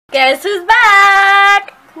Guess who's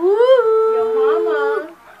back? Woo! Your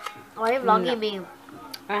mama. Why are you vlogging me?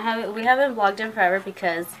 We haven't vlogged in forever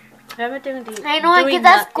because we haven't been doing. I know, because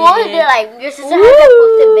at school they're like, your sister hasn't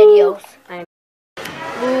posted videos.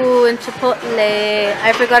 Ooh, and chipotle.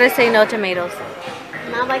 I forgot to say no tomatoes.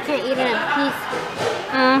 Now I can't eat it in peace.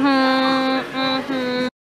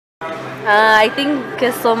 I think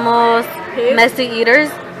que somos messy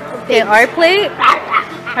eaters. Okay, our plate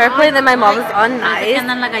that my mom is on nice.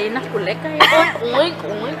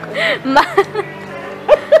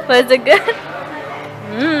 Was it good?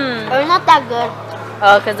 It's not that good.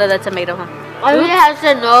 Oh, because of the tomato, huh? I really have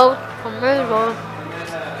to know tomato.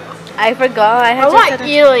 I forgot. I had to want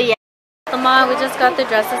you, yeah. Come on, we just got the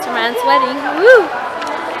dresses from Anne's wedding. Woo!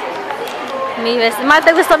 Mi vestido. Ma,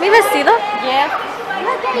 ¿te gustó mi vestido? Yes.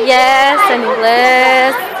 Yes, en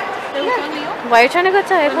inglés. Why are you trying to go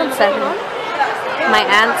to iPhone 7? My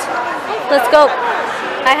aunt. Let's go.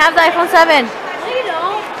 I have the iPhone 7.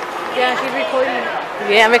 Yeah, she's recording.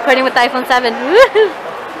 Yeah, I'm recording with the iPhone 7. Woo!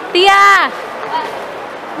 Tia!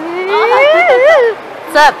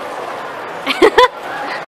 What's up?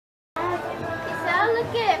 Isela,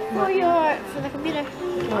 look it for the computer.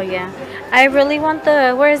 Oh yeah. I really want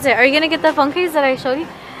the, where is it? Are you gonna get the phone case that I showed you?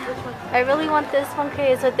 I really want this phone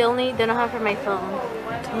case, but they don't have for my phone.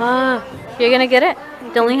 Ah, you're gonna get it?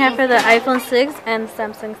 They only have for the iPhone 6 and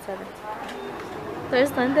Samsung 7.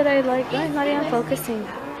 There's one that I like. Oh, I'm not even focusing.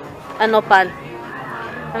 A nopal.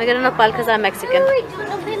 I'm gonna get a nopal because I'm Mexican. Wait,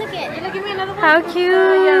 look it. Give me another one. How cute!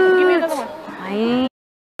 Yeah, give me another one. Ay.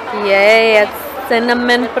 Yay, it's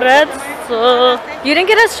cinnamon pretzel. You didn't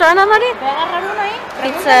get a straw, no, Mari?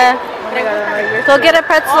 Pizza. Go get a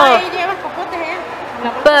pretzel.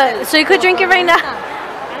 But, so you could drink it right now.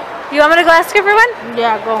 You want me to go ask her for one?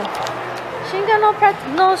 Yeah, go. She ain't got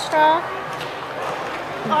no straw.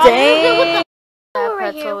 Dang. That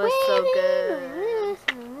pretzel was so good.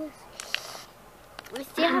 We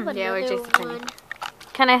still have another Yeah, we're just one.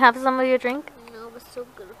 Can I have some of your drink? No, it was so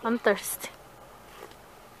good. I'm thirsty.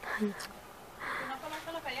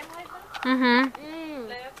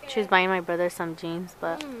 She's buying my brother some jeans,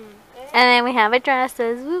 but and then we have a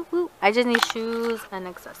dresses. Woo woo. I just need shoes and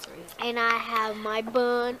accessories. And I have my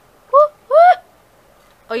bun. Woo woo.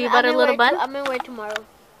 Oh, you bought a little bun? I'm gonna wear it tomorrow.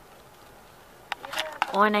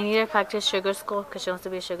 Oh, and I need to practice sugar skull because she wants to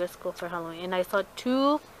be a sugar skull for Halloween. And I saw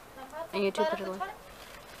 2, and you 2 put it away.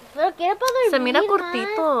 Look, get up on Se mira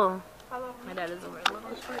cortito. My dad is wearing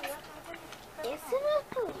little shorts.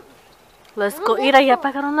 Let's go. Mira, ya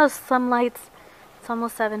apagaron los some lights. It's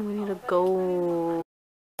almost 7. We need to go.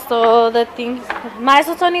 So the things. Ma,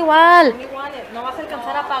 esos son igual. No vas a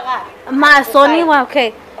alcanzar a pagar. Ma, son igual.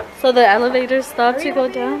 Okay. So the elevator stops. You go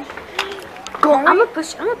down. Go. I'm gonna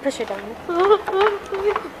push it down.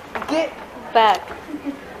 Get Back.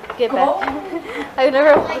 Get back. I've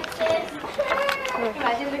never.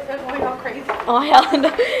 Imagine this girl going all crazy. Oh hell no.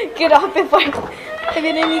 Get off before I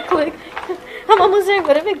get any click. I'm almost there.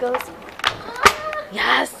 What if it goes?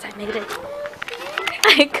 Yes, I made it.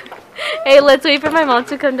 Hey, let's wait for my mom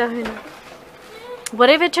to come down here. What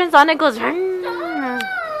if it turns on and goes?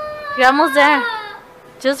 You're almost there.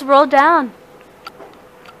 Just roll down.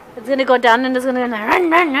 It's gonna go down and it's gonna run.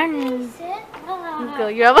 Go.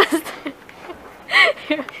 You're almost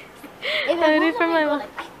there. I'm waiting for my mom.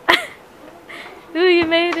 Ooh, you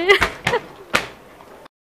made it.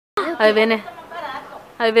 Ahí viene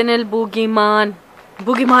el boogeyman.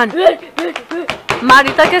 Boogeyman.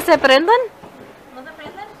 Marita, que se prendan. ¿No se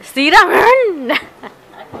prenden? Sí, run.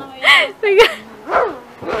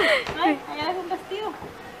 Ay, allá es un vestido.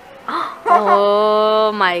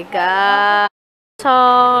 Oh my god.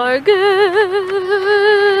 Target.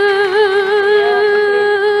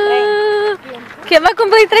 ¿Quién va a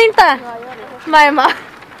cumplir 30? My mom.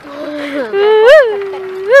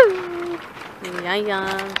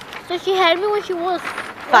 Yeah. So she had me when she was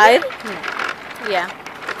 5? Yeah.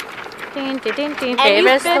 and you 15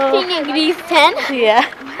 and Greece 10? Yeah.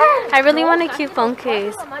 I really want a cute phone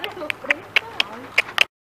case.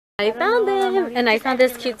 I found them. And I found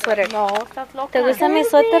this cute sweater. No, estás loca. ¿Te gusta mi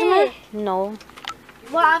suéter, ma? No.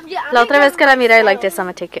 Well, I'm La otra vez que la miré, I like this. I'm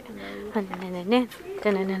gonna take it.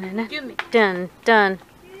 Dun, dun.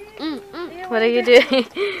 What are you doing?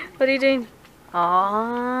 What are you doing?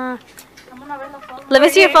 Aww. Let me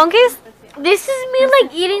see your phone case. This is me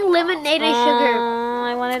like eating lemonade and sugar.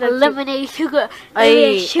 I wanted a Lemonade sugar.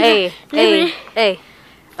 Hey.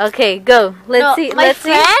 Okay, go. Let's see. My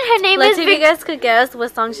friend, her name Let's is see if you guys could guess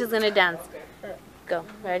what song she's gonna dance. Go.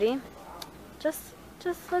 Ready? Just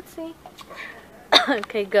let's see.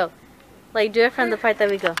 Okay, go. Like do it from the part that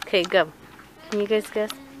we go. Okay, go. Can you guys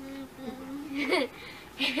guess?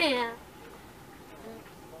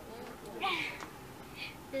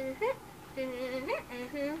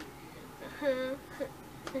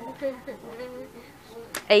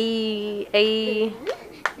 Ay, ay.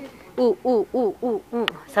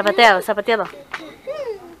 Zapateado, zapateado.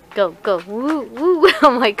 Go, go. Woo, woo.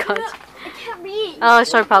 Oh my god. I can't reach. Oh,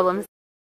 short problems.